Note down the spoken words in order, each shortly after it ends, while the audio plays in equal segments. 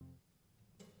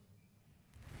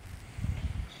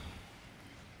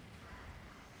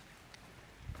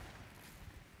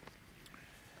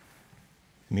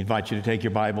Let me invite you to take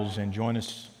your Bibles and join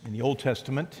us in the Old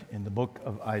Testament in the book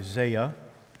of Isaiah.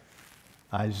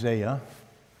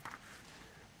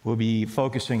 We'll be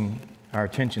focusing our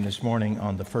attention this morning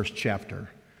on the first chapter.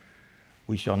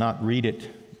 We shall not read it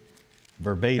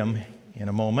verbatim in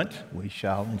a moment. We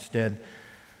shall instead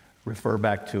refer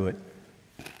back to it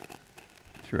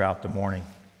throughout the morning.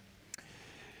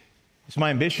 It's my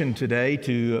ambition today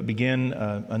to begin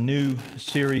a new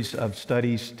series of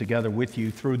studies together with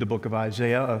you through the book of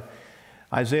Isaiah.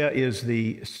 Isaiah is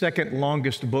the second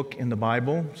longest book in the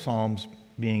Bible, Psalms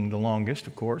being the longest,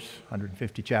 of course,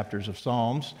 150 chapters of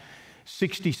Psalms,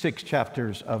 66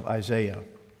 chapters of Isaiah.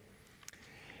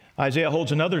 Isaiah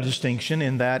holds another distinction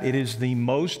in that it is the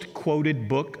most quoted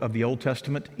book of the Old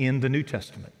Testament in the New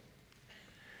Testament,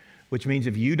 which means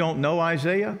if you don't know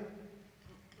Isaiah,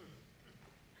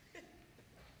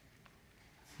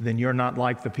 then you're not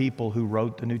like the people who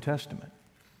wrote the New Testament,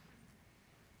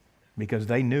 because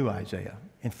they knew Isaiah.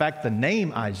 In fact, the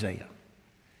name Isaiah,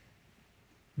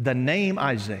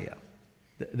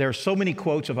 there are so many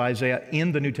quotes of Isaiah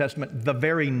in the New Testament, the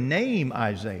very name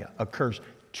Isaiah occurs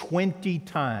 20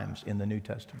 times in the New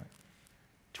Testament.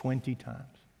 20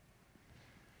 times.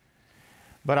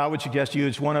 But I would suggest to you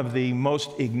it's one of the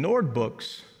most ignored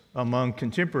books among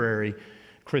contemporary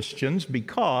Christians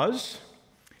because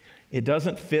it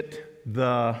doesn't fit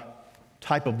the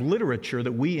type of literature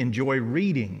that we enjoy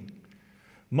reading.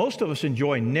 Most of us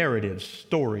enjoy narratives,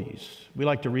 stories. We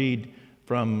like to read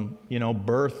from,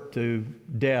 birth to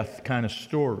death kind of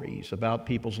stories about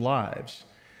people's lives.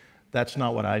 That's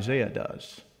not what Isaiah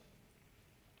does.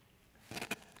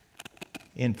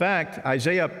 In fact,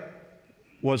 Isaiah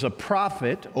was a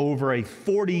prophet over a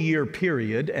 40-year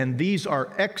period, and these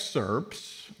are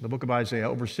excerpts, the book of Isaiah,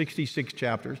 over 66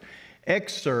 chapters,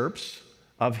 excerpts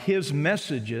of his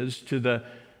messages to the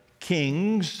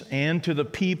kings and to the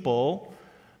people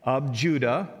of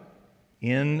Judah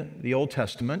in the Old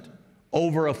Testament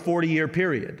over a 40-year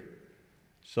period.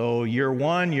 So year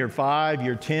 1, year 5,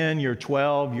 year 10, year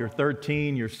 12, year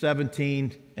 13, year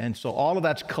 17, and so all of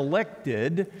that's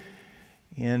collected.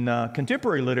 In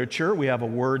contemporary literature, we have a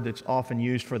word that's often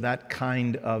used for that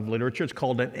kind of literature. It's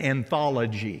called an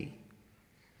anthology.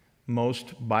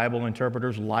 Most Bible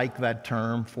interpreters like that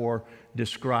term for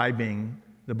describing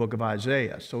the book of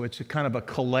Isaiah. So it's a kind of a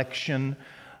collection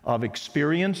of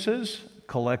experiences,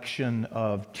 collection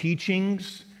of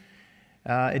teachings.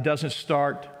 It doesn't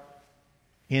start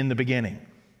in the beginning.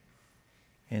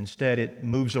 Instead, it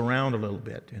moves around a little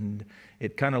bit, and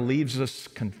it kind of leaves us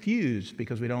confused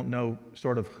because we don't know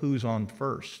sort of who's on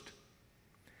first.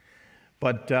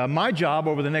 But my job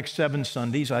over the next 7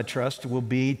 Sundays, I trust, will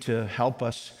be to help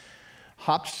us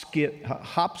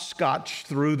hopscotch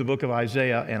through the book of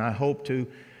Isaiah, and I hope to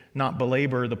not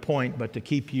belabor the point, but to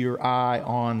keep your eye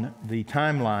on the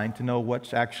timeline to know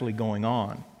what's actually going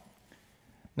on.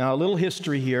 Now, a little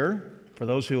history here for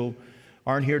those who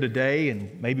aren't here today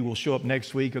and maybe will show up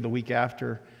next week or the week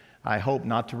after. I hope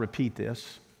not to repeat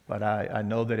this, but I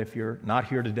know that if you're not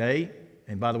here today,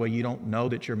 and by the way, you don't know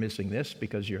that you're missing this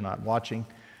because you're not watching,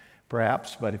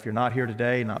 perhaps, but if you're not here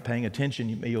today, not paying attention,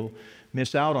 you'll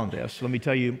miss out on this. Let me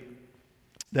tell you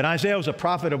that Isaiah was a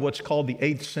prophet of what's called the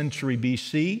 8th century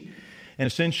BC, and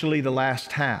essentially the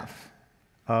last half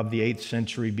of the 8th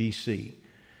century BC,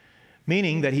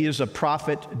 meaning that he is a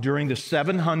prophet during the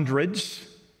 700s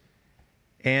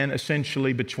and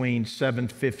essentially between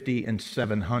 750 and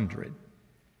 700.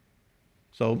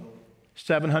 So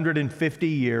 750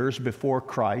 years before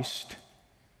Christ,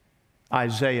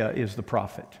 Isaiah is the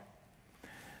prophet.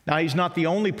 Now, he's not the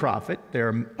only prophet. There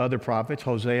are other prophets,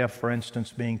 Hosea, for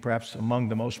instance, being perhaps among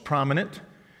the most prominent,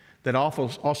 that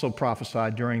also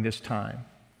prophesied during this time.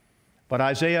 But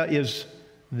Isaiah is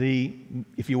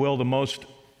if you will, the most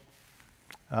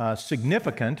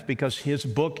significant because his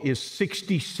book is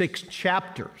 66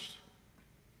 chapters.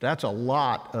 That's a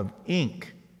lot of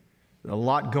ink, a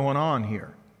lot going on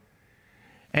here.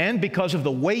 And because of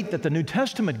the weight that the New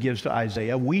Testament gives to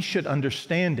Isaiah, we should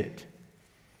understand it.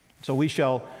 So we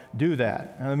shall do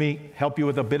that. Now, let me help you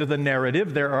with a bit of the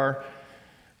narrative. There are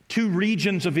 2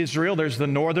 regions of Israel. There's the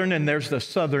northern and there's the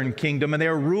southern kingdom, and they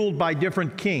are ruled by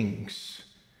different kings.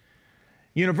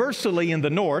 Universally in the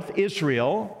north,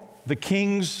 Israel, the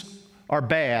kings are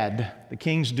bad. The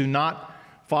kings do not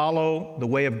follow the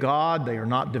way of God. They are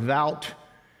not devout.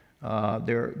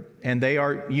 And they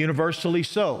are universally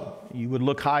so. You would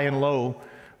look high and low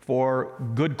for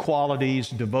good qualities,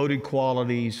 devoted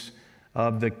qualities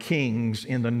of the kings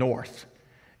in the north.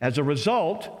 As a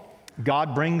result,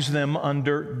 God brings them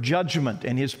under judgment,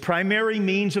 and his primary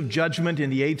means of judgment in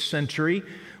the 8th century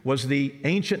was the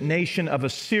ancient nation of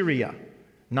Assyria,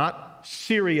 not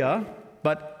Syria,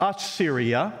 but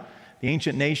Assyria, the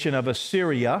ancient nation of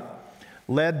Assyria,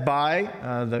 led by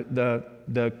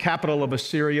the capital of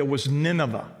Assyria was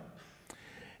Nineveh.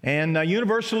 And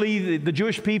universally, the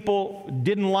Jewish people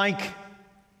didn't like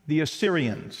the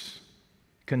Assyrians.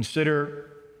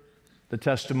 Consider the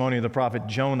testimony of the prophet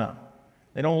Jonah.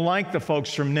 They don't like the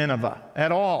folks from Nineveh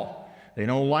at all. They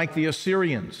don't like the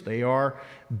Assyrians. They are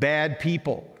bad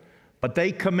people. But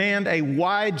they command a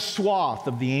wide swath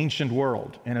of the ancient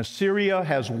world. And Assyria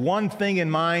has one thing in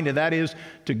mind, and that is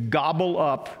to gobble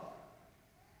up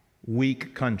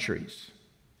weak countries.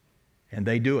 And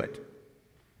they do it.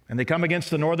 And they come against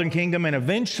the northern kingdom, and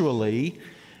eventually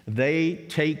they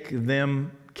take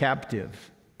them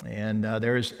captive. And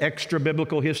there is extra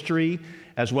biblical history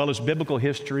as well as biblical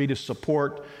history to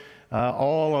support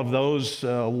all of those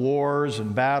wars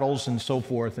and battles and so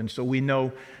forth. And so we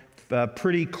know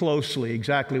pretty closely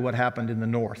exactly what happened in the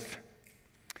north.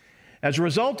 As a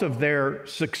result of their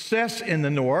success in the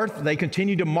north, they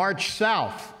continued to march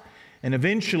south. And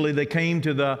eventually they came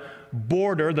to the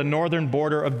border, the northern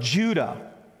border of Judah.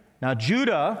 Now,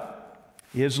 Judah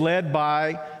is led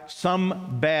by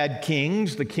some bad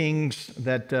kings, the kings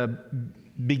that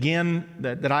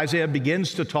Isaiah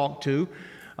begins to talk to.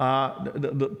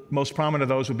 The most prominent of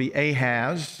those would be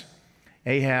Ahaz.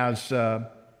 Ahaz,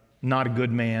 not a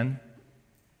good man.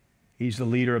 He's the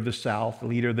leader of the south, the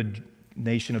leader of the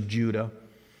nation of Judah.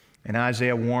 And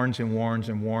Isaiah warns and warns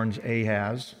and warns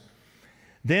Ahaz.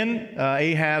 Then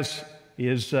Ahaz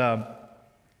is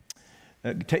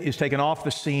taken off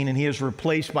the scene, and he is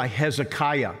replaced by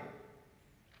Hezekiah.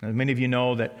 Now, many of you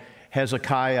know that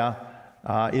Hezekiah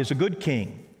is a good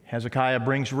king. Hezekiah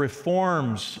brings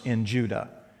reforms in Judah.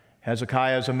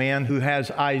 Hezekiah is a man who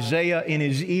has Isaiah in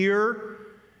his ear,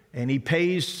 and he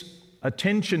pays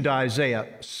attention to Isaiah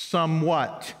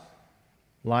somewhat.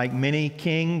 Like many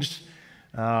kings,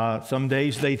 some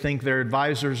days they think their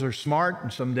advisors are smart,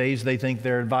 and some days they think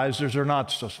their advisors are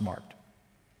not so smart.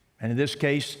 And in this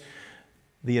case,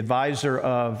 the advisor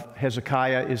of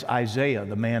Hezekiah is Isaiah,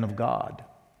 the man of God.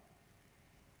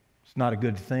 It's not a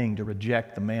good thing to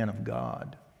reject the man of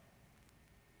God.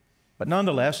 But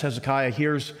nonetheless, Hezekiah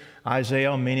hears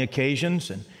Isaiah on many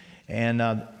occasions, and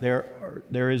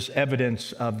there is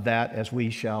evidence of that as we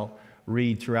shall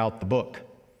read throughout the book.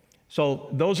 So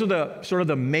those are the sort of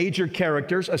the major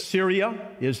characters. Assyria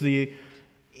is the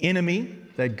enemy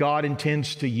that God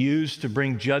intends to use to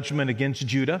bring judgment against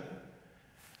Judah.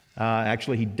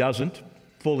 Actually, he doesn't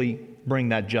fully bring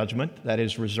that judgment. That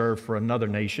is reserved for another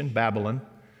nation, Babylon.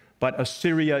 But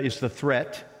Assyria is the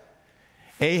threat.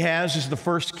 Ahaz is the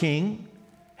first king.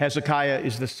 Hezekiah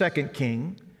is the second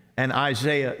king. And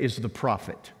Isaiah is the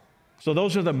prophet. So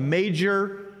those are the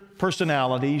major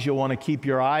personalities you'll want to keep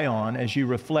your eye on as you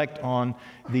reflect on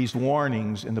these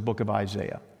warnings in the book of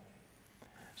Isaiah.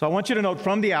 So I want you to note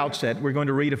from the outset, we're going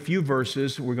to read a few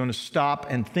verses. We're going to stop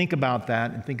and think about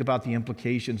that and think about the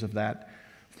implications of that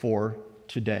for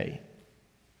today.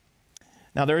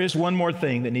 Now, there is one more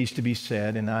thing that needs to be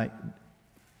said, and I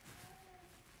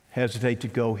hesitate to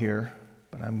go here,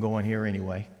 but I'm going here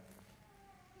anyway.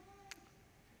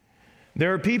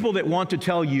 There are people that want to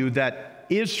tell you that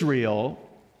Israel,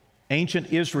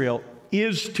 ancient Israel,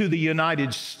 is to the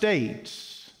United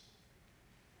States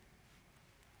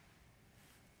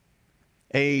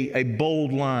a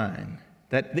bold line.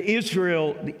 That the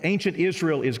ancient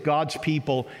Israel is God's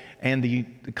people, and the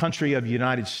country of the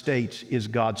United States is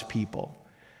God's people.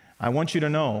 I want you to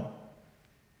know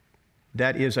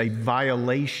that is a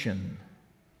violation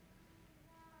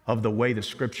of the way the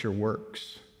Scripture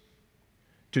works.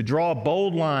 To draw a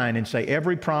bold line and say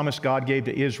every promise God gave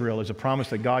to Israel is a promise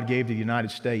that God gave to the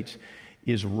United States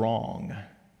is wrong.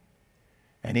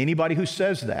 And anybody who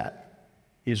says that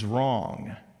is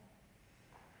wrong.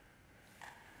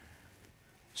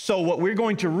 So what we're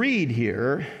going to read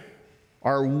here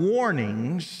are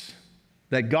warnings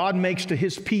that God makes to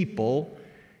His people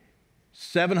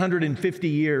 750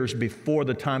 years before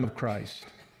the time of Christ.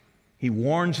 He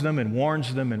warns them and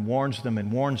warns them and warns them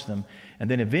and warns them,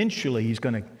 and then eventually He's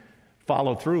going to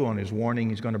follow through on His warning.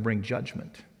 He's going to bring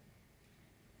judgment.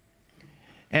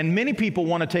 And many people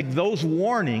want to take those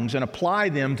warnings and apply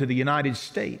them to the United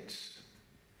States.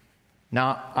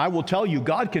 Now, I will tell you,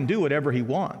 God can do whatever He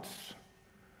wants.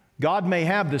 God may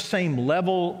have the same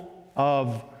level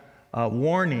of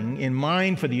warning in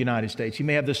mind for the United States. He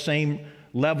may have the same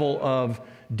level of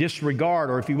disregard,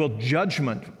 or if you will,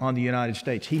 judgment on the United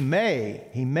States. He may,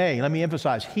 let me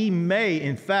emphasize, He may,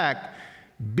 in fact,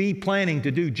 be planning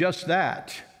to do just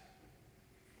that.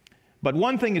 But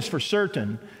one thing is for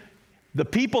certain, the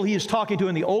people He is talking to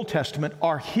in the Old Testament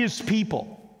are His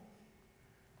people.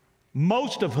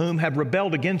 most of whom have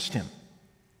rebelled against him.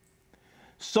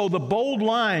 So the bold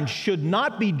line should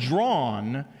not be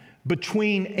drawn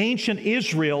between ancient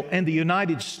Israel and the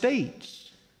United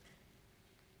States,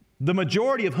 the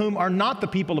majority of whom are not the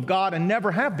people of God and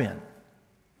never have been.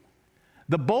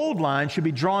 The bold line should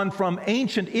be drawn from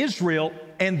ancient Israel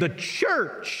and the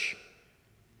church.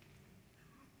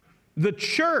 The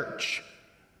church,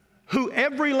 who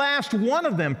every last one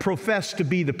of them profess to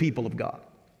be the people of God.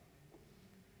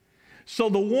 So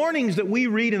the warnings that we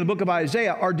read in the book of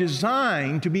Isaiah are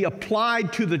designed to be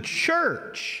applied to the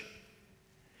church.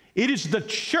 It is the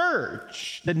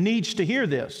church that needs to hear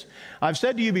this. I've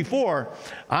said to you before,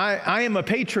 I am a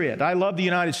patriot. I love the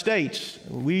United States.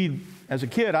 As a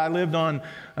kid, I lived on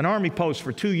an Army post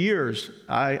for 2 years.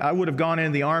 I would have gone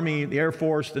in the Army, the Air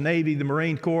Force, the Navy, the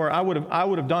Marine Corps. I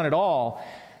would have done it all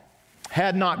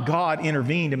had not God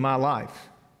intervened in my life.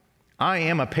 I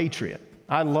am a patriot.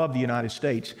 I love the United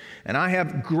States. And I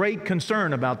have great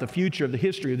concern about the future of the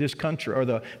history of this country, or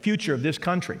the future of this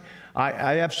country.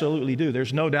 I absolutely do.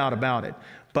 There's no doubt about it.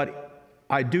 But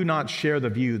I do not share the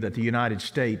view that the United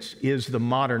States is the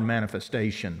modern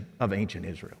manifestation of ancient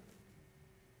Israel.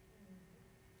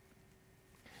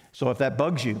 So if that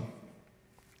bugs you,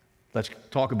 let's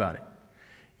talk about it.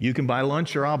 You can buy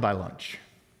lunch or I'll buy lunch.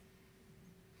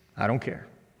 I don't care.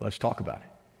 Let's talk about it.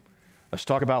 Let's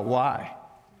talk about why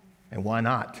and why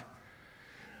not.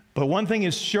 But one thing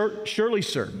is surely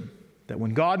certain, that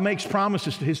when God makes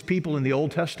promises to His people in the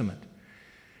Old Testament,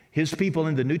 His people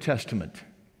in the New Testament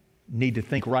need to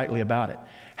think rightly about it.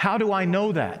 How do I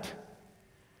know that?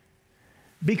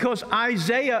 Because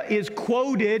Isaiah is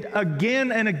quoted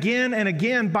again and again and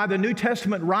again by the New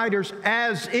Testament writers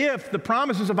as if the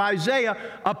promises of Isaiah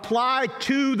apply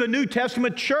to the New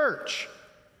Testament church.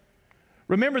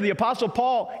 Remember, the Apostle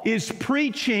Paul is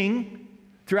preaching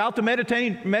throughout the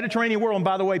Mediterranean world. And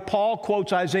by the way, Paul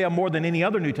quotes Isaiah more than any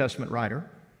other New Testament writer.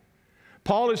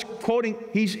 Paul is quoting,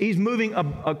 he's moving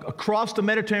across the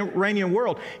Mediterranean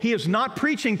world. He is not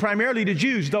preaching primarily to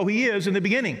Jews, though he is in the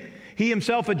beginning. He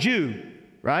himself a Jew,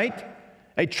 right?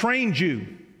 A trained Jew,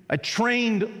 a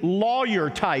trained lawyer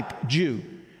type Jew.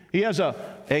 He has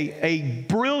a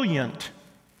brilliant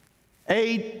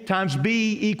A times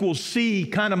B equals C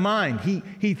kind of mind.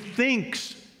 He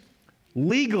thinks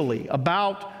legally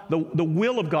about the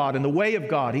will of God and the way of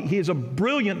God. He has a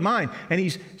brilliant mind, and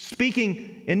he's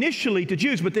speaking initially to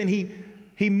Jews, but then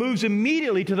he moves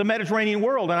immediately to the Mediterranean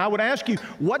world. And I would ask you,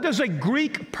 what does a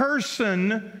Greek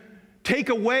person take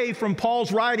away from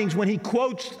Paul's writings when he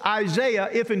quotes Isaiah,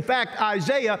 if in fact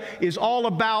Isaiah is all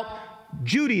about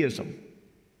Judaism?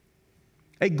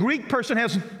 A Greek person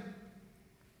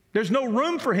there's no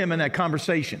room for him in that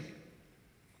conversation.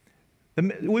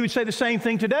 We would say the same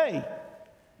thing today.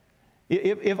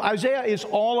 If Isaiah is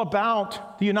all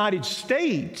about the United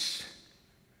States,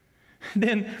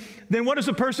 then what does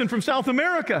a person from South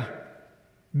America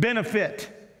benefit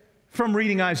from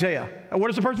reading Isaiah? What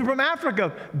does a person from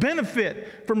Africa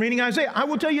benefit from reading Isaiah? I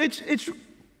will tell you,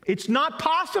 it's not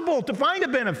possible to find a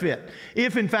benefit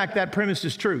if, in fact, that premise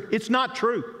is true. It's not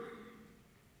true.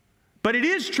 But it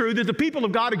is true that the people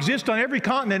of God exist on every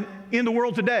continent in the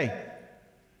world today.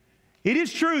 It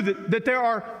is true that there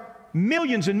are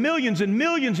millions and millions and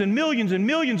millions and millions and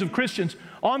millions of Christians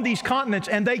on these continents,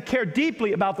 and they care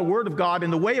deeply about the Word of God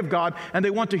and the way of God, and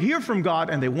they want to hear from God,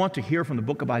 and they want to hear from the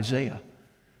book of Isaiah.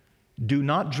 Do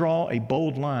not draw a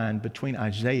bold line between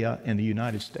Isaiah and the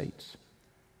United States.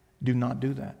 Do not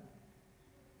do that.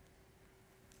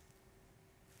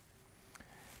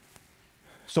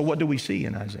 So what do we see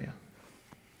in Isaiah?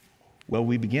 Well,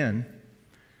 we begin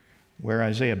where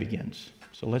Isaiah begins.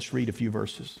 So let's read a few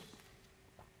verses.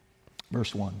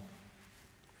 Verse 1.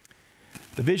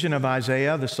 The vision of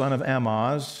Isaiah, the son of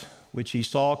Amoz, which he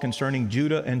saw concerning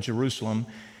Judah and Jerusalem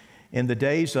in the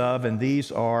days of, and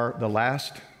these are the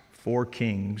last 4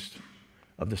 kings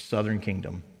of the southern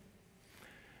kingdom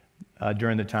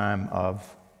during the time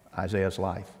of Isaiah's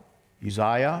life.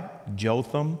 Uzziah,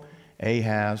 Jotham,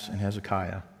 Ahaz, and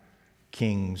Hezekiah,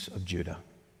 kings of Judah.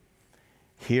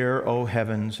 Hear, O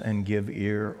heavens, and give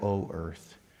ear, O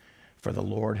earth, for the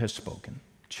Lord has spoken.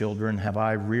 Children have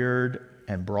I reared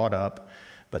and brought up,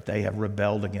 but they have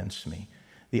rebelled against me.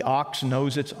 The ox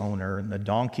knows its owner, and the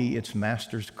donkey its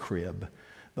master's crib,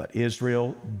 but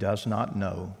Israel does not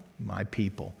know, my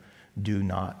people do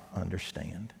not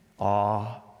understand.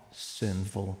 Ah,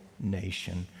 sinful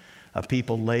nation, a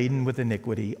people laden with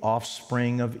iniquity,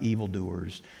 offspring of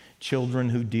evildoers, children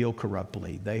who deal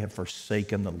corruptly. They have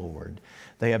forsaken the Lord.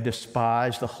 They have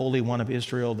despised the Holy One of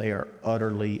Israel. They are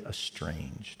utterly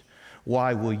estranged.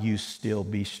 Why will you still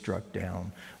be struck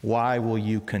down? Why will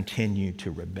you continue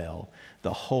to rebel?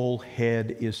 The whole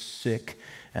head is sick,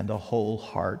 and the whole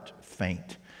heart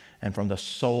faint. And from the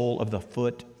sole of the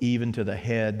foot even to the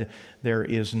head, there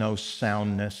is no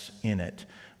soundness in it,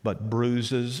 but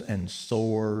bruises and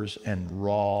sores and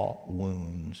raw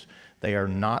wounds. They are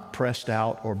not pressed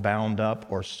out or bound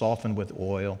up or softened with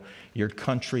oil. Your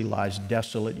country lies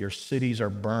desolate. Your cities are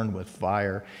burned with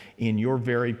fire. In your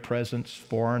very presence,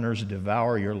 foreigners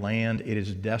devour your land. It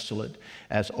is desolate,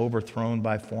 as overthrown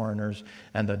by foreigners.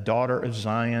 And the daughter of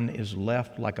Zion is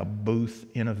left like a booth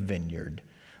in a vineyard,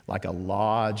 like a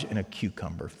lodge in a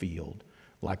cucumber field,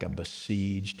 like a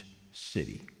besieged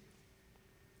city.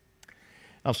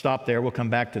 I'll stop there. We'll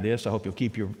come back to this. I hope you'll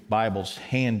keep your Bibles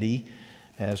handy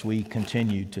as we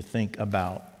continue to think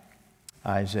about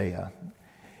Isaiah.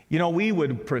 You know, we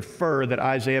would prefer that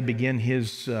Isaiah begin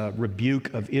his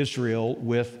rebuke of Israel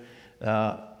with,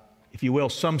 if you will,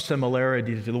 some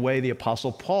similarity to the way the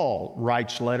Apostle Paul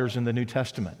writes letters in the New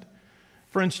Testament.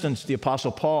 For instance, the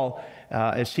Apostle Paul,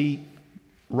 as he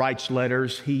writes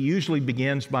letters, he usually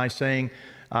begins by saying,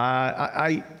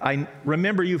 I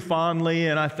remember you fondly,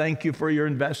 and I thank you for your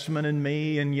investment in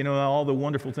me, and you know all the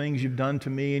wonderful things you've done to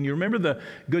me, and you remember the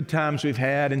good times we've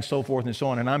had, and so forth and so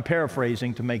on. And I'm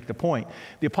paraphrasing to make the point.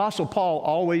 The Apostle Paul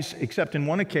always, except in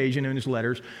one occasion in his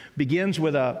letters, begins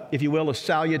with a, if you will, a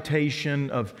salutation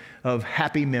of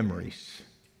happy memories.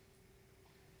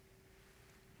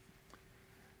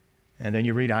 And then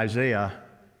you read Isaiah,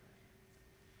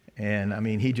 and I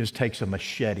mean, he just takes a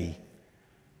machete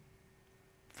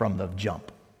from the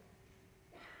jump.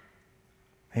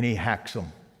 And he hacks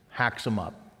them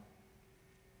up.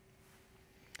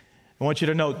 I want you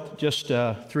to note just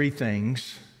 3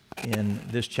 things in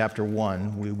this chapter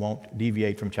 1. We won't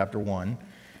deviate from chapter 1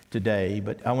 today,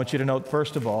 but I want you to note,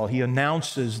 first of all, he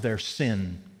announces their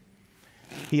sin.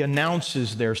 He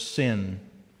announces their sin.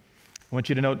 I want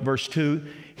you to note verse 2,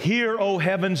 hear, O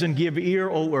heavens, and give ear,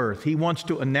 O earth. He wants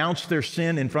to announce their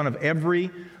sin in front of every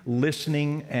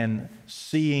listening and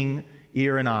seeing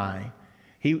ear and eye.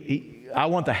 I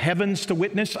want the heavens to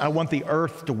witness. I want the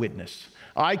earth to witness.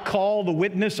 I call the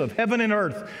witness of heaven and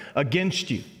earth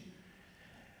against you.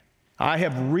 I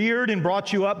have reared and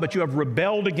brought you up, but you have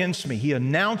rebelled against me. He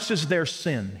announces their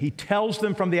sin. He tells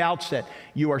them from the outset,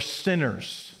 you are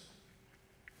sinners.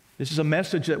 This is a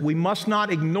message that we must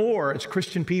not ignore as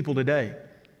Christian people today.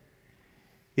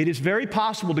 It is very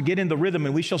possible to get in the rhythm,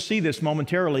 and we shall see this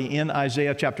momentarily in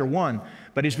Isaiah chapter 1,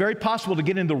 but it's very possible to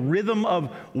get in the rhythm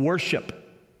of worship,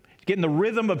 to get in the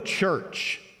rhythm of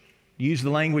church, to use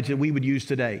the language that we would use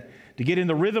today, to get in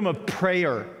the rhythm of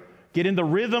prayer, get in the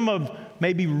rhythm of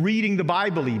maybe reading the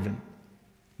Bible even,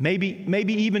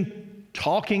 maybe even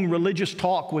talking religious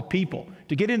talk with people,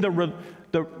 to get in the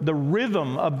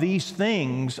rhythm of these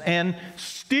things and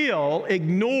still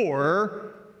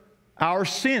ignore our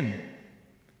sin.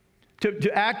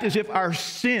 To act as if our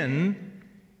sin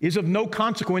is of no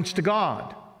consequence to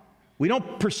God. We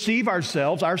don't perceive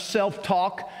ourselves, our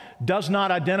self-talk does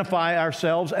not identify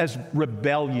ourselves as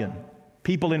rebellion,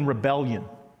 people in rebellion.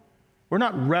 We're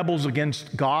not rebels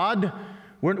against God.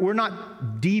 We're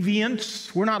not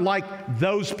deviants. We're not like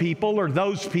those people or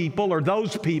those people or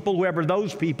those people, whoever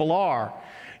those people are.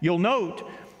 You'll note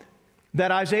that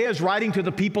Isaiah is writing to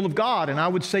the people of God, and I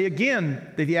would say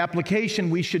again that the application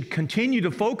we should continue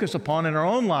to focus upon in our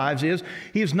own lives is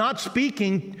he is not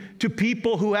speaking to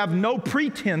people who have no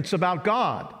pretense about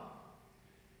God.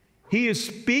 He is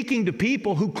speaking to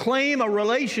people who claim a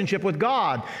relationship with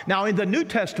God. Now, in the New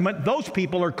Testament, those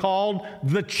people are called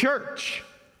the church.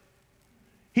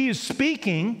 He is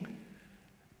speaking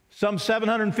some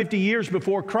 750 years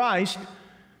before Christ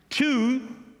to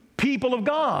people of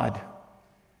God.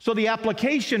 So the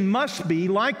application must be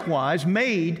likewise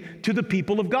made to the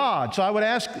people of God. So I would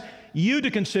ask you to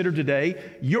consider today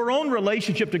your own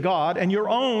relationship to God and your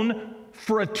own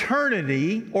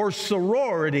fraternity or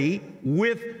sorority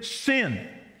with sin.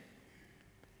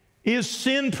 Is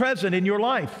sin present in your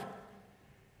life?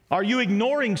 Are you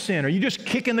ignoring sin? Are you just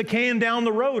kicking the can down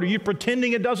the road? Are you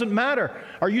pretending it doesn't matter?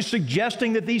 Are you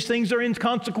suggesting that these things are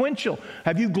inconsequential?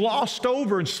 Have you glossed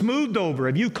over and smoothed over?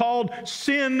 Have you called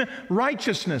sin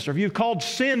righteousness? Or have you called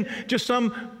sin just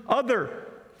some other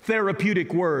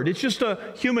therapeutic word? It's just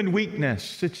a human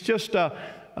weakness. It's just a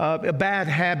bad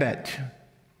habit.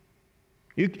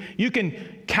 You can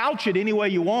couch it any way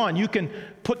you want. You can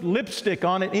put lipstick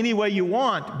on it any way you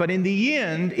want. But in the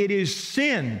end, it is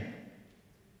sin.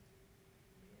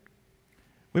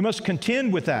 We must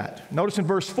contend with that. Notice in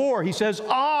verse 4, he says,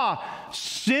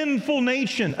 sinful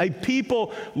nation, a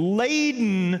people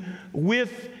laden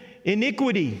with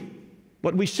iniquity.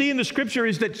 What we see in the Scripture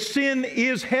is that sin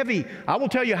is heavy. I will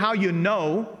tell you how you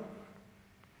know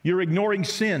you're ignoring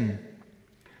sin.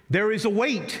 There is a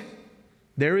weight.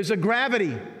 There is a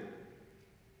gravity.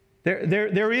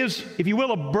 There is, if you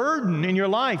will, a burden in your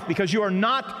life because you are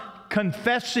not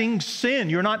confessing sin.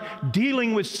 You're not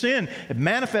dealing with sin. It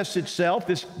manifests itself,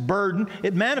 this burden,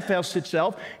 it manifests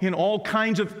itself in all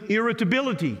kinds of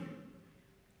irritability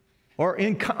or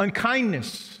in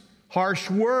unkindness, harsh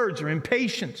words or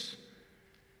impatience.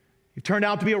 You've turned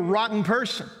out to be a rotten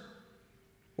person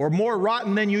or more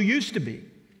rotten than you used to be.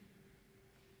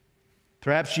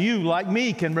 Perhaps you, like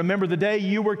me, can remember the day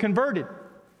you were converted.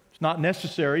 It's not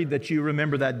necessary that you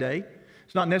remember that day.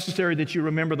 It's not necessary that you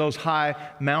remember those high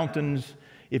mountains,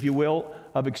 if you will,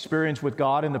 of experience with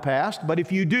God in the past. But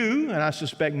if you do, and I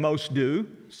suspect most do,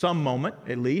 some moment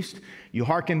at least, you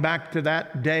hearken back to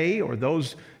that day or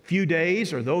those few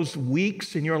days or those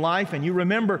weeks in your life, and you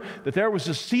remember that there was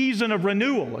a season of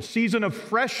renewal, a season of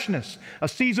freshness, a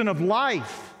season of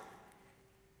life,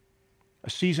 a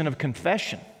season of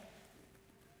confession.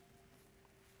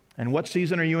 And what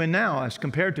season are you in now as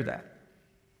compared to that?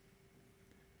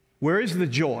 Where is the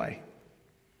joy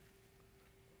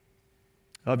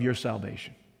of your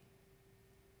salvation?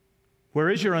 Where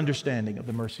is your understanding of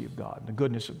the mercy of God, the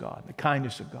goodness of God, the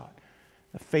kindness of God,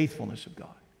 the faithfulness of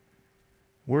God?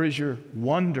 Where is your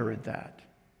wonder at that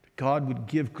God would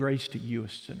give grace to you, a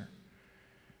sinner?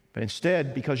 But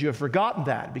instead, because you have forgotten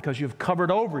that, because you have covered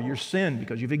over your sin,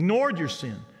 because you've ignored your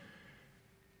sin,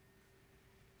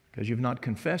 because you've not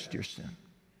confessed your sin,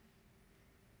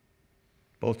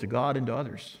 both to God and to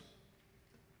others,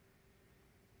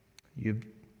 you've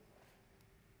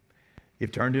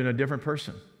turned into a different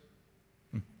person.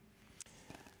 The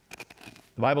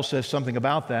Bible says something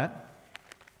about that.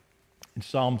 In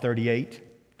Psalm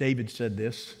 38, David said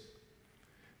this.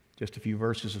 Just a few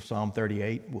verses of Psalm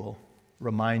 38 will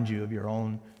remind you of your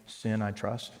own sin, I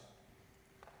trust.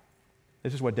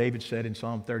 This is what David said in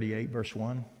Psalm 38, verse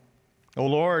 1. O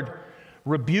Lord,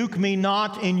 rebuke me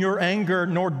not in your anger,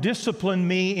 nor discipline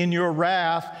me in your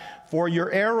wrath, for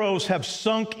your arrows have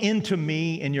sunk into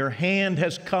me, and your hand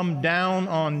has come down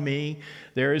on me.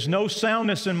 There is no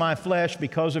soundness in my flesh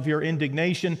because of your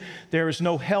indignation. There is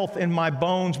no health in my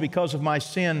bones because of my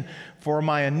sin, for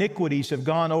my iniquities have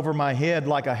gone over my head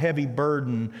like a heavy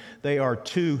burden. They are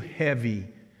too heavy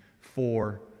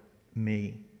for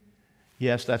me.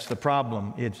 Yes, that's the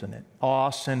problem, isn't it?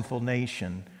 A sinful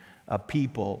nation, a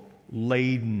people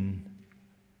laden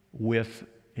with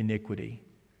iniquity.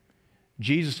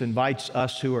 Jesus invites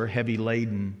us who are heavy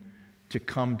laden to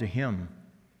come to Him,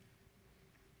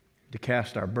 to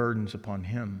cast our burdens upon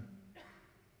Him.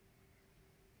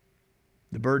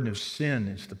 The burden of sin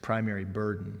is the primary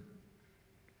burden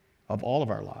of all of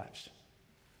our lives.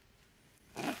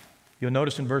 You'll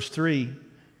notice in verse 3,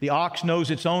 the ox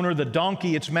knows its owner, the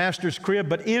donkey its master's crib,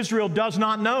 but Israel does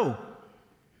not know.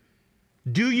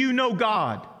 Do you know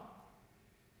God?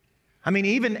 I mean,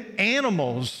 even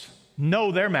animals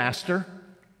know their master.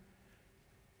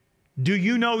 Do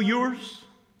you know yours?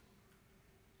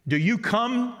 Do you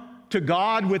come to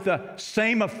God with the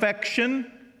same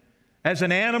affection as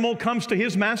an animal comes to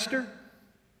his master?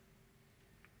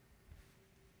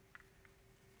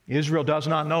 Israel does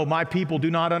not know. My people do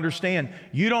not understand.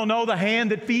 You don't know the hand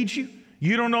that feeds you.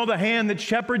 You don't know the hand that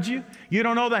shepherds you. You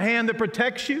don't know the hand that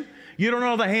protects you. You don't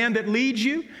know the hand that leads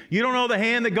you. You don't know the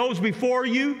hand that goes before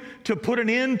you to put an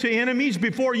end to enemies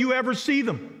before you ever see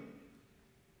them.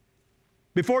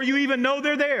 Before you even know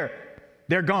they're there,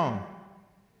 they're gone.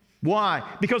 Why?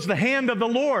 Because the hand of the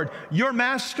Lord, your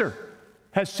master,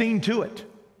 has seen to it.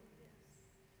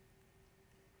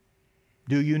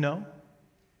 Do you know?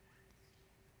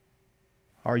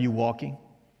 Are you walking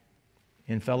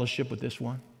in fellowship with this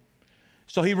one?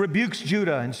 So he rebukes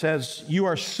Judah and says, you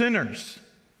are sinners.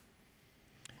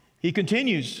 He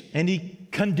continues and he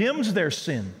condemns their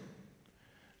sin.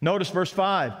 Notice verse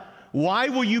 5. Why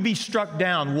will you be struck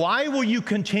down? Why will you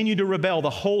continue to rebel? The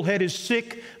whole head is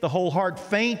sick, the whole heart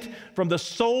faint. From the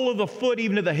sole of the foot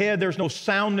even to the head, there's no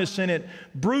soundness in it.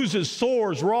 Bruises,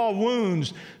 sores, raw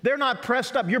wounds. They're not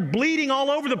pressed up. You're bleeding all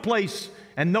over the place,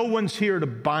 and no one's here to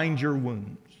bind your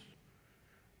wounds.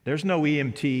 There's no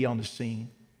EMT on the scene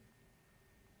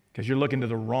because you're looking to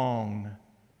the wrong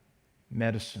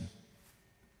medicine.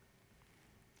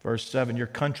 Verse 7, your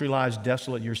country lies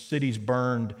desolate, your cities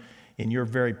burned. In your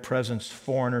very presence,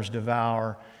 foreigners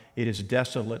devour. It is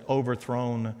desolate,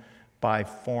 overthrown by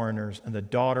foreigners, and the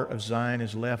daughter of Zion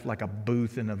is left like a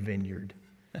booth in a vineyard.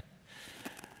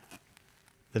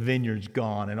 The vineyard's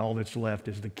gone, and all that's left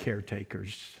is the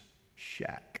caretaker's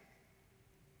shack.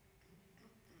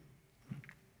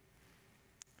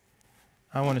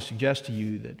 I want to suggest to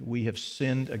you that we have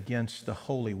sinned against the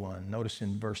Holy One. Notice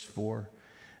in verse 4,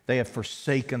 they have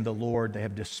forsaken the Lord. They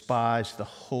have despised the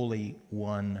Holy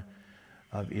One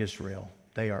of Israel.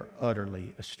 They are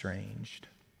utterly estranged.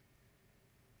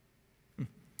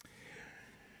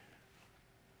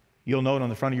 You'll note on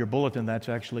the front of your bulletin that's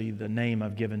actually the name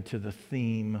I've given to the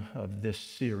theme of this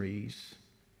series.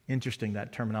 Interesting,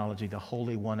 that terminology, the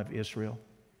Holy One of Israel.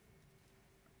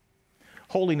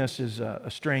 Holiness is a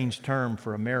strange term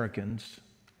for Americans,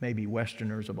 maybe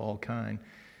Westerners of all kind,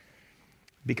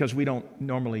 because we don't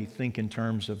normally think in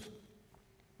terms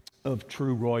of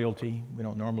true royalty. We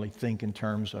don't normally think in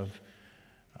terms of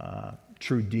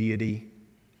true deity.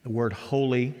 The word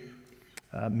holy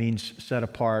means set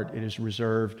apart. It is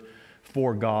reserved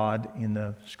for God in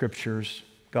the Scriptures.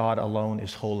 God alone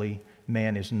is holy.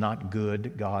 Man is not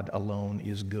good. God alone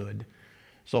is good.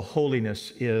 So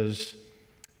holiness is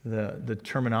the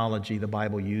terminology the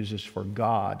Bible uses for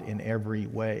God in every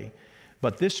way.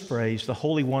 But this phrase, the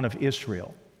Holy One of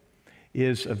Israel,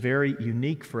 is a very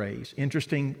unique phrase.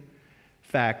 Interesting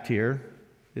fact here.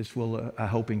 This will, I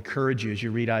hope, encourage you as you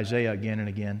read Isaiah again and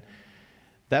again.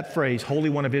 That phrase,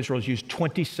 Holy One of Israel, is used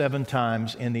 27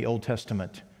 times in the Old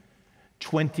Testament.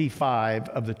 25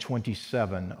 of the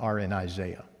 27 are in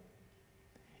Isaiah.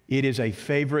 It is a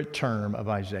favorite term of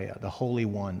Isaiah, the Holy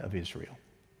One of Israel.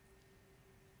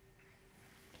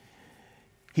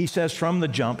 He says from the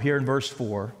jump here in verse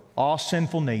 4, all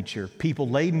sinful nature, people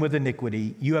laden with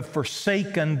iniquity, you have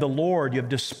forsaken the Lord, you have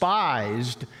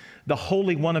despised the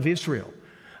Holy One of Israel.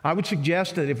 I would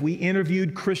suggest that if we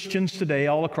interviewed Christians today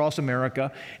all across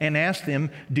America and asked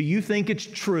them, do you think it's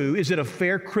true? Is it a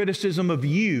fair criticism of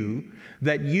you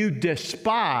that you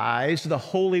despise the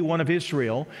Holy One of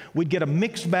Israel? We'd get a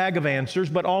mixed bag of answers,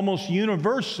 but almost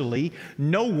universally,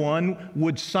 no one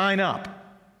would sign up.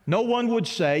 No one would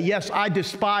say, yes, I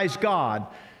despise God.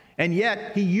 And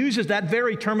yet, he uses that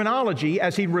very terminology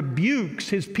as he rebukes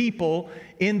his people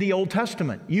in the Old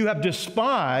Testament. You have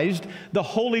despised the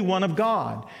Holy One of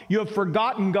God. You have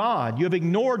forgotten God. You have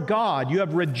ignored God. You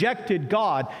have rejected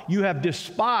God. You have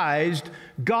despised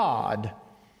God.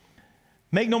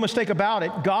 Make no mistake about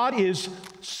it, God is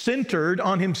centered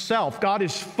on himself. God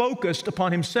is focused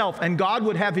upon himself, and God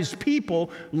would have his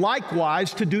people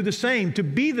likewise to do the same, to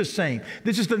be the same.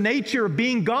 This is the nature of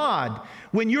being God.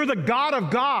 When you're the God of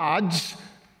gods,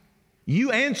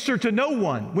 you answer to no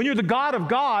one. When you're the God of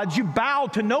gods, you bow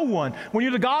to no one. When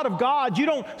you're the God of gods, you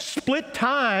don't split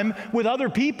time with other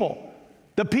people,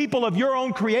 the people of your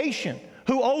own creation,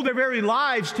 who owe their very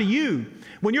lives to you.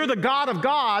 When you're the God of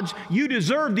gods, you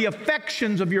deserve the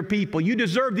affections of your people. You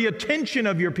deserve the attention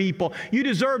of your people. You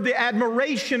deserve the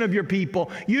admiration of your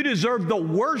people. You deserve the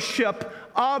worship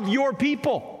of your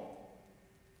people.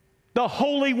 The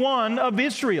Holy One of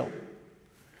Israel.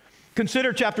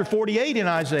 Consider chapter 48 in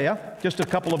Isaiah, just a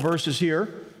couple of verses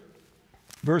here.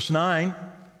 Verse 9.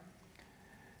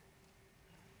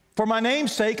 For my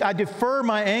name's sake, I defer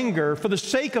my anger. For the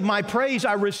sake of my praise,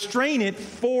 I restrain it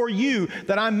for you,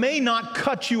 that I may not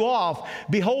cut you off.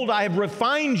 Behold, I have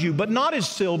refined you, but not as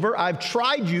silver. I've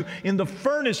tried you in the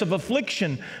furnace of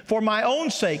affliction. For my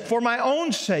own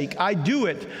sake, I do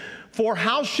it. For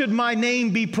how should my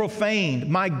name be profaned?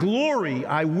 My glory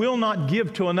I will not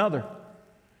give to another.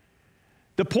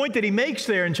 The point that he makes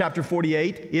there in chapter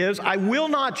 48 is, I will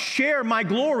not share my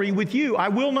glory with you. I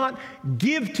will not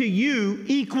give to you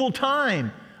equal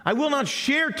time. I will not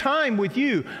share time with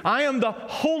you. I am the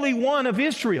Holy One of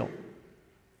Israel.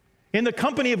 In the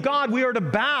company of God, we are to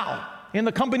bow. In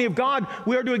the company of God,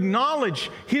 we are to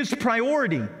acknowledge his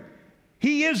priority.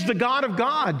 He is the God of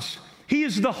gods. He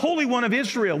is the Holy One of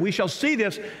Israel. We shall see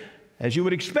this, as you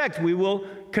would expect. We will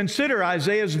consider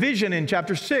Isaiah's vision in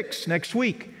chapter 6 next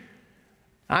week.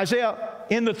 Isaiah,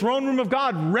 in the throne room of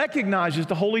God, recognizes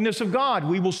the holiness of God.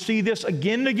 We will see this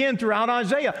again and again throughout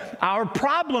Isaiah. Our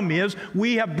problem is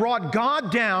we have brought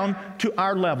God down to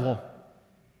our level.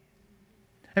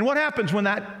 And what happens when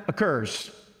that occurs?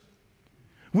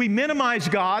 We minimize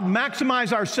God,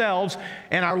 maximize ourselves,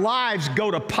 and our lives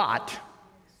go to pot.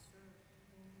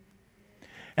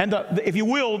 And if you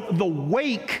will, the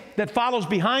wake that follows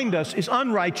behind us is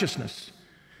unrighteousness.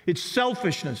 It's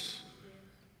selfishness.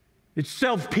 It's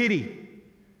self-pity.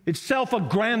 It's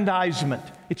self-aggrandizement.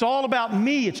 It's all about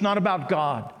me. It's not about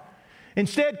God.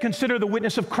 Instead, consider the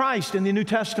witness of Christ in the New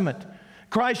Testament.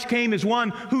 Christ came as one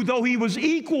who, though he was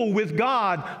equal with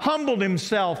God, humbled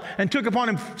himself and took upon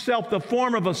himself the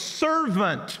form of a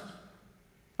servant.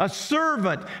 A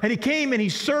servant. And he came and he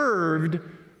served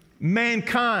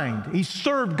mankind. He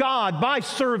served God by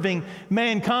serving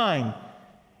mankind.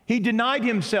 He denied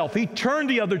himself. He turned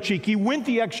the other cheek. He went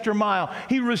the extra mile.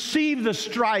 He received the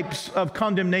stripes of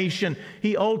condemnation.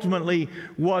 He ultimately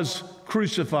was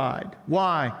crucified.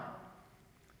 Why?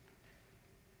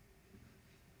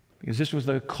 Because this was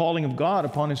the calling of God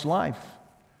upon his life,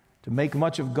 to make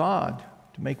much of God,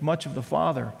 to make much of the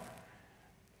Father.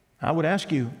 I would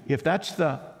ask you, if that's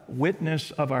the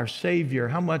witness of our Savior,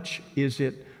 how much is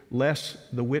it less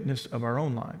the witness of our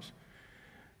own lives?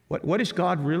 What does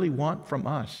God really want from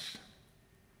us?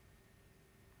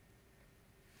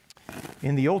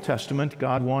 In the Old Testament,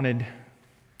 God wanted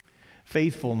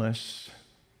faithfulness.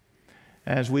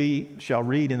 As we shall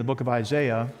read in the book of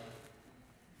Isaiah,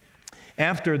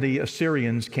 after the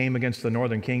Assyrians came against the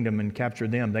northern kingdom and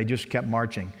captured them, they just kept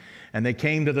marching. And they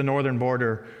came to the northern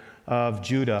border of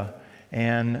Judah,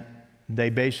 and they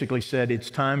basically said, it's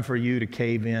time for you to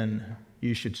cave in.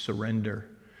 You should surrender.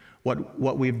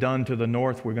 What we've done to the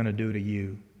north, we're going to do to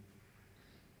you.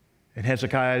 And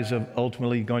Hezekiah is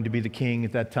ultimately going to be the king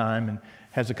at that time, and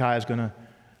Hezekiah is going to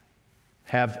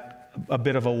have a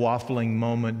bit of a waffling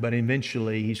moment, but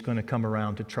eventually he's going to come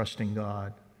around to trusting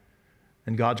God.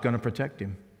 And God's going to protect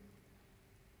him.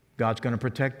 God's going to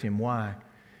protect him. Why?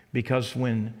 Because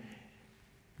when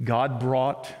God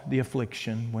brought the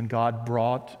affliction, when God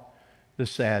brought the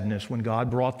sadness, when God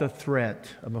brought the threat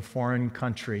of a foreign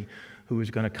country who was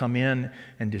going to come in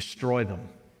and destroy them,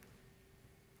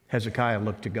 Hezekiah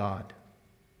looked to God.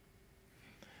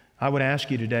 I would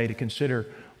ask you today to consider,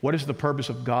 what is the purpose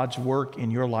of God's work in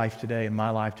your life today, in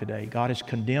my life today? God has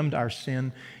condemned our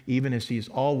sin even as He has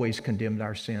always condemned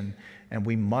our sin, and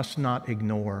we must not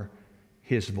ignore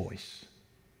His voice.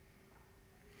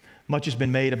 Much has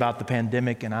been made about the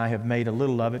pandemic, and I have made a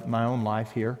little of it in my own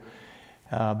life here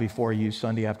before you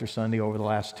Sunday after Sunday over the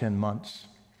last 10 months.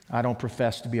 I don't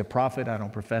profess to be a prophet. I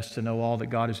don't profess to know all that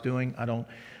God is doing. I don't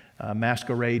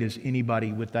masquerade as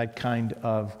anybody with that kind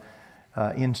of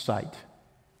insight.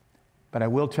 But I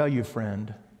will tell you,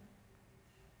 friend,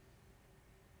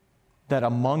 that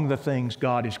among the things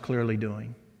God is clearly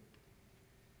doing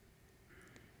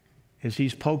is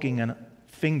He's poking a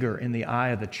finger in the eye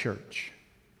of the church.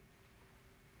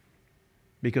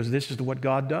 Because this is what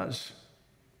God does.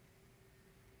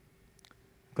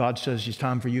 God says it's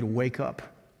time for you to wake up.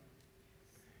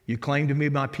 You claim to be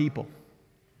my people.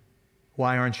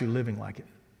 Why aren't you living like it?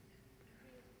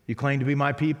 You claim to be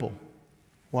my people.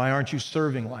 Why aren't you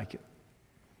serving like it?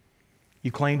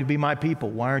 You claim to be my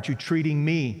people. Why aren't you treating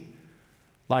me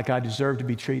like I deserve to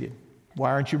be treated?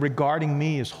 Why aren't you regarding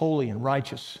me as holy and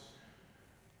righteous?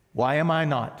 Why am I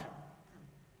not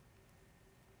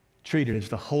treated as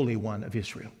the Holy One of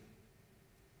Israel,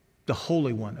 the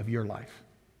Holy One of your life?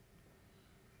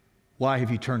 Why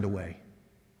have you turned away?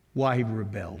 Why have you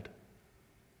rebelled?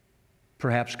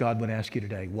 Perhaps God would ask you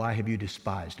today, why have you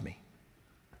despised me?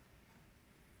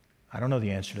 I don't know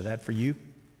the answer to that for you,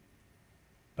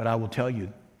 but I will tell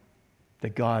you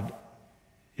that God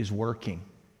is working.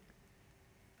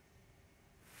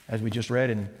 As we just read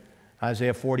in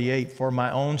Isaiah 48, for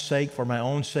my own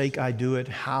sake I do it.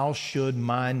 How should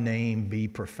my name be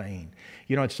profaned?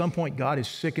 You know, at some point, God is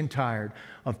sick and tired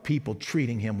of people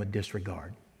treating Him with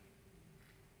disregard.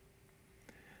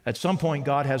 At some point,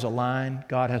 God has a line,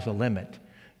 God has a limit,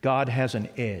 God has an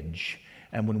edge.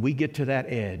 And when we get to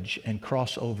that edge and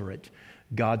cross over it,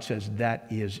 God says, that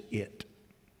is it.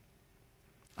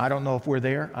 I don't know if we're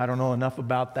there. I don't know enough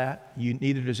about that.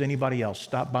 Neither does anybody else.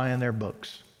 Stop buying their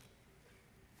books.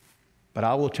 But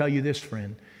I will tell you this,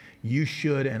 friend. You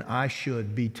should and I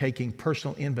should be taking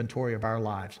personal inventory of our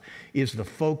lives. Is the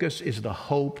focus, is the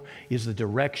hope, is the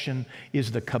direction,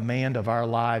 is the command of our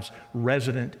lives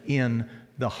resident in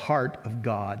the heart of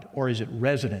God, or is it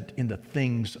resident in the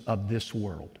things of this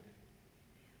world?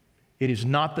 It is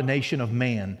not the nation of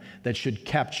man that should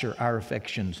capture our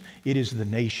affections. It is the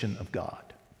nation of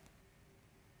God.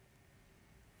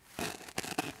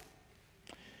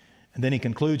 And then he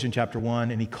concludes in chapter 1,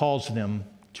 and he calls them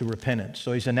to repentance.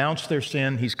 So he's announced their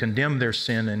sin, he's condemned their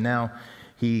sin, and now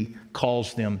he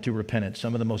calls them to repentance.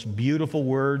 Some of the most beautiful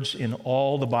words in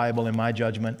all the Bible, in my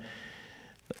judgment.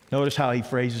 Notice how he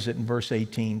phrases it in verse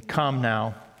 18. Come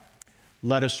now,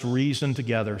 let us reason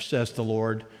together, says the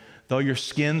Lord. Though your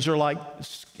sins are like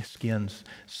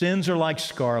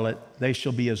scarlet, they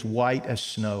shall be as white as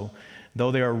snow.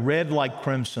 Though they are red like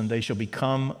crimson, they shall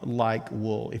become like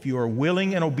wool. If you are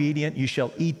willing and obedient, you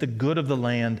shall eat the good of the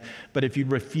land. But if you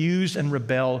refuse and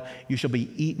rebel, you shall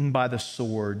be eaten by the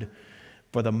sword,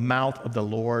 for the mouth of the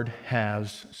Lord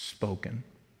has spoken.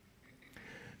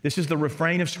 This is the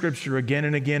refrain of Scripture again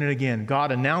and again and again.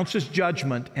 God announces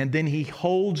judgment, and then He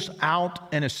holds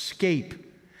out an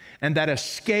escape. And that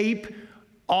escape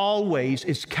always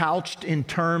is couched in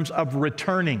terms of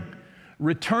returning.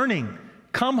 Returning.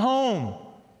 Come home.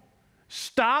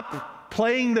 Stop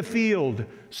playing the field.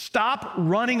 Stop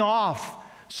running off.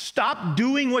 Stop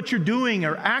doing what you're doing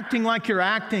or acting like you're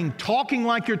acting, talking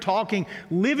like you're talking,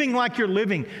 living like you're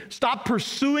living. Stop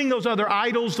pursuing those other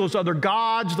idols, those other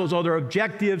gods, those other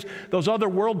objectives, those other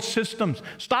world systems.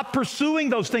 Stop pursuing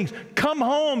those things. Come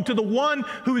home to the one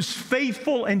who is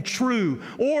faithful and true.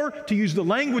 Or, to use the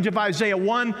language of Isaiah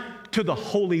 1, to the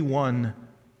Holy One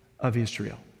of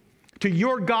Israel. To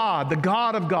your God, the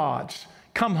God of gods.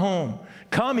 Come home.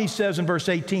 Come, he says in verse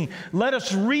 18, let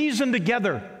us reason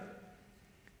together.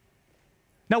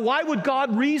 Now, why would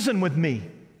God reason with me?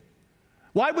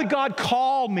 Why would God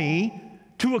call me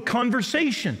to a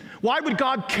conversation? Why would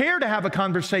God care to have a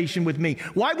conversation with me?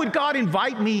 Why would God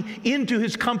invite me into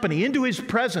His company, into His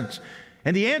presence?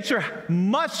 And the answer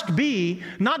must be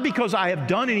not because I have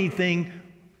done anything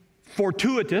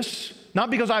fortuitous, not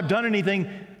because I've done anything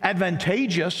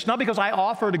advantageous, not because I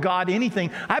offer to God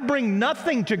anything. I bring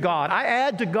nothing to God. I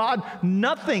add to God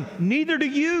nothing, neither do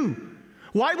you.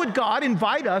 Why would God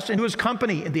invite us into His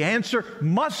company? And the answer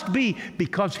must be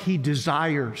because He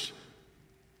desires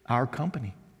our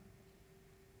company.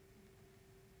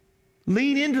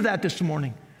 Lean into that this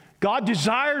morning. God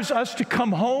desires us to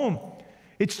come home.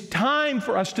 It's time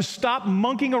for us to stop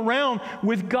monkeying around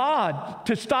with God,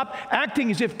 to stop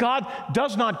acting as if God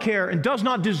does not care and does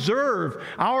not deserve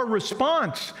our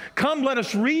response. Come, let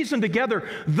us reason together.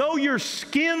 Though your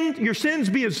sins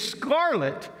be as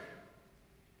scarlet,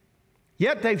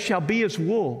 yet they shall be as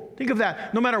wool. Think of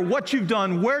that. No matter what you've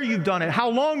done, where you've done it, how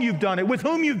long you've done it, with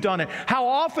whom you've done it, how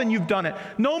often you've done it.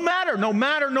 No matter.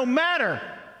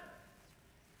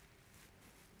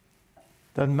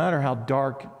 Doesn't matter how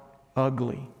dark,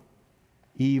 ugly,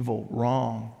 evil,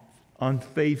 wrong,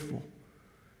 unfaithful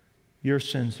your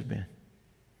sins have been.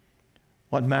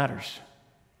 What matters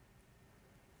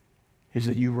is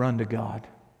that you run to God,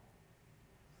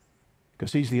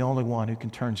 because He's the only one who can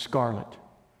turn scarlet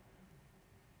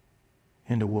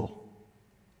into wool.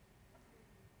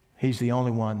 He's the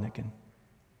only one that can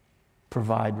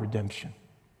provide redemption,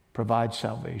 provide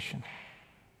salvation,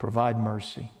 provide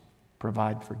mercy,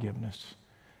 provide forgiveness.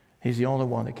 He's the only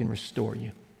one that can restore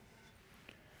you.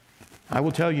 I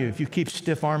will tell you, if you keep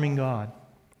stiff-arming God,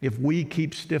 if we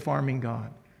keep stiff-arming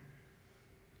God,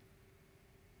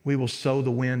 we will sow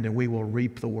the wind and we will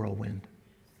reap the whirlwind.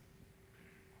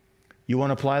 You want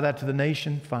to apply that to the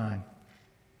nation? Fine.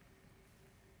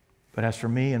 But as for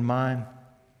me and mine,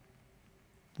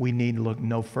 we need to look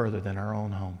no further than our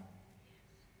own home.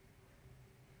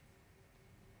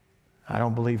 I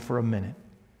don't believe for a minute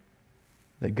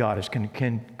that God is going to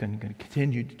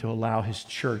continue to allow His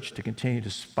church to continue to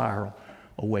spiral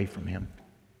away from Him.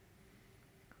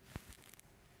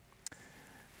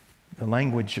 The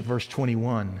language of verse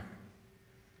 21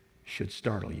 should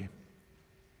startle you.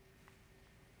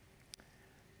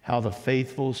 How the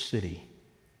faithful city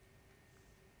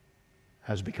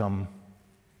has become,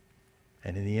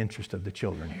 and in the interest of the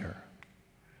children here,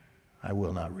 I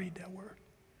will not read that word.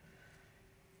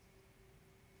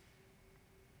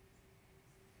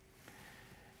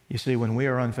 You see, when we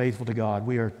are unfaithful to God,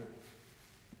 we are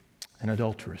an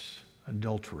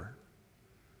adulterer.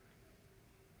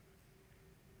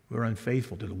 We're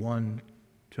unfaithful to the one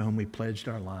to whom we pledged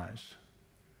our lives.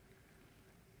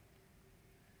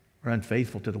 We're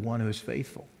unfaithful to the one who is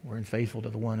faithful. We're unfaithful to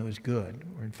the one who is good.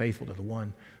 We're unfaithful to the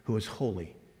one who is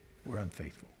holy. We're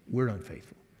unfaithful. We're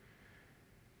unfaithful.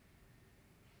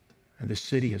 And the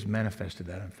city has manifested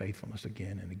that unfaithfulness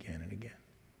again and again and again.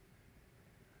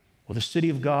 Well, the city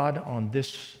of God on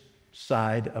this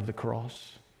side of the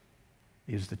cross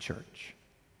is the church.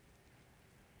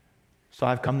 So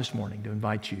I've come this morning to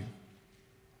invite you,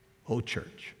 O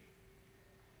church,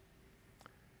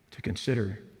 to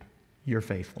consider your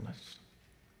faithfulness.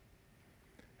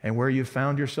 And where you've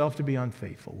found yourself to be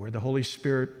unfaithful, where the Holy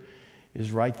Spirit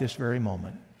is right this very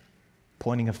moment,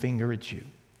 pointing a finger at you,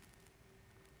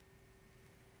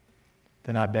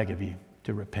 then I beg of you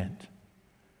to repent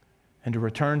and to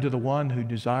return to the one who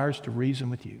desires to reason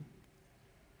with you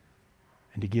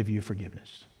and to give you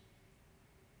forgiveness.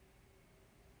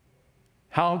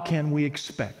 How can we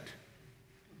expect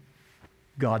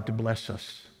God to bless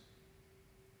us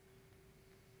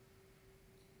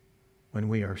when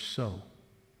we are so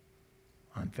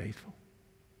unfaithful?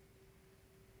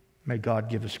 May God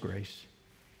give us grace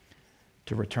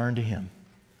to return to Him,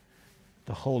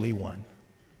 the Holy One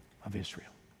of Israel.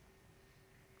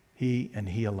 He and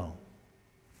He alone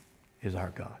is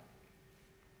our God.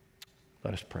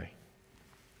 Let us pray.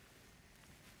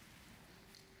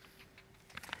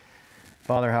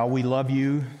 Father, how we love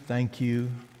you, thank you,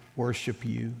 worship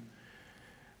you.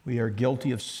 We are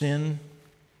guilty of sin.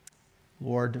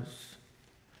 Lord,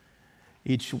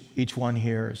 each one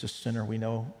here is a sinner. We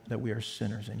know that we are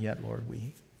sinners, and yet, Lord,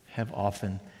 we have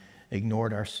often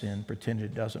ignored our sin,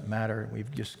 pretended it doesn't matter.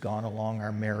 We've just gone along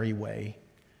our merry way.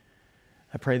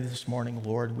 I pray that this morning,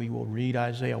 Lord, we will read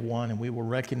Isaiah 1 and we will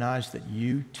recognize that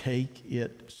you take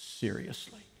it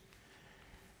seriously.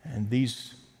 And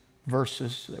these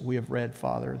verses that we have read,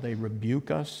 Father, they rebuke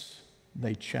us,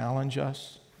 they challenge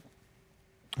us,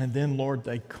 and then, Lord,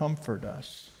 they comfort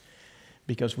us,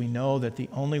 because we know that the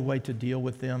only way to deal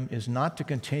with them is not to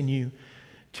continue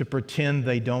to pretend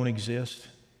they don't exist,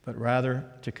 but rather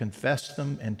to confess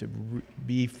them and to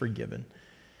be forgiven.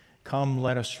 Come,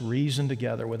 let us reason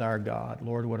together with our God.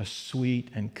 Lord, what a sweet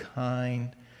and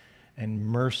kind and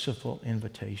merciful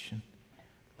invitation.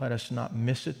 Let us not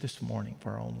miss it this morning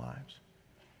for our own lives.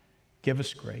 Give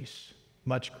us grace,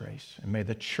 much grace, and may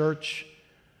the church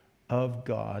of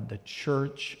God, the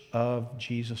church of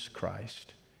Jesus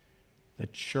Christ, the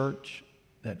church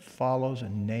that follows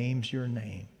and names your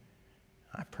name,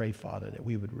 I pray, Father, that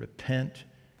we would repent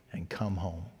and come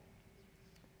home.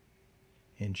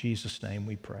 In Jesus' name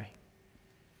we pray.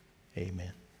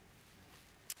 Amen.